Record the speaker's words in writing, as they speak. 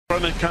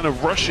trying to kind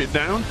of rush it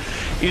down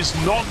is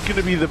not going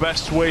to be the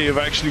best way of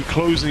actually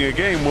closing a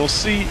game. We'll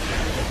see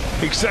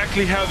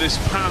exactly how this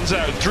pans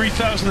out.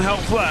 3,000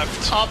 health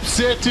left.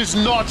 Upset is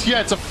not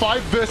yet. A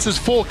 5 versus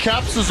 4.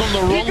 Caps is on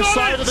the wrong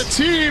side of the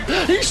team.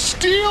 He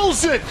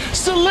steals it.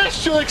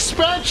 Celestial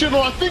Expansion,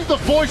 or I think the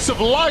Voice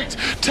of Light,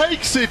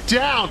 takes it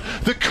down.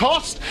 The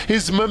cost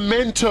is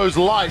Memento's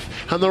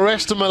life, and the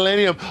rest of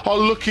Millennium are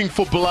looking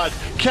for blood.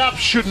 Caps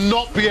should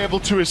not be able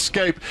to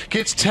escape.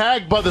 Gets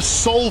tagged by the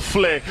Soul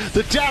Flare.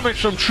 The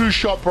damage from True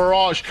Shot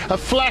Barrage. A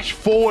flash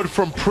forward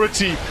from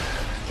Pretty.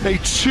 A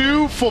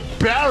 2 for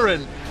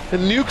Baron.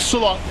 And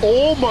Nukesalot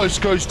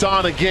almost goes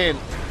down again.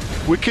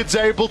 Wicked's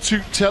able to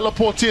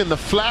teleport in. The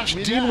flash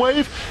Dean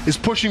Wave is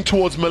pushing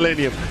towards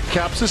Millennium.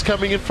 Caps is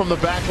coming in from the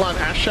backline.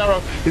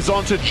 Asharrow is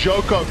onto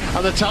Joko,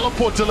 and the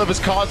teleport delivers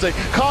Kaze.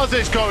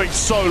 Kaze's going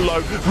so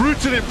low.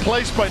 Rooted in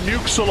place by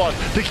Nukesalot.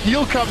 The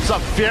heal comes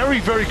up very,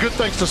 very good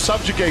thanks to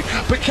Subjugate.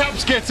 But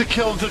Caps gets a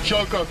kill into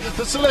Joko.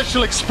 The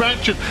Celestial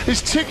Expansion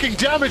is ticking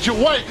damage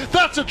away.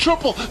 That's a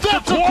triple.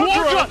 That's a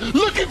quadra.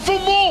 Looking for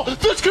more.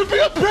 This could be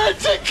a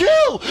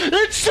Pentakill.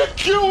 It's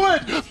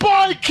secured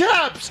by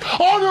Caps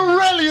on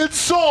Aurelion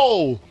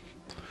Soul.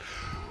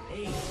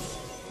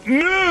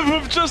 Nerve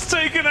have just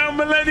taken out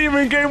Millennium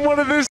in game 1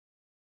 of this.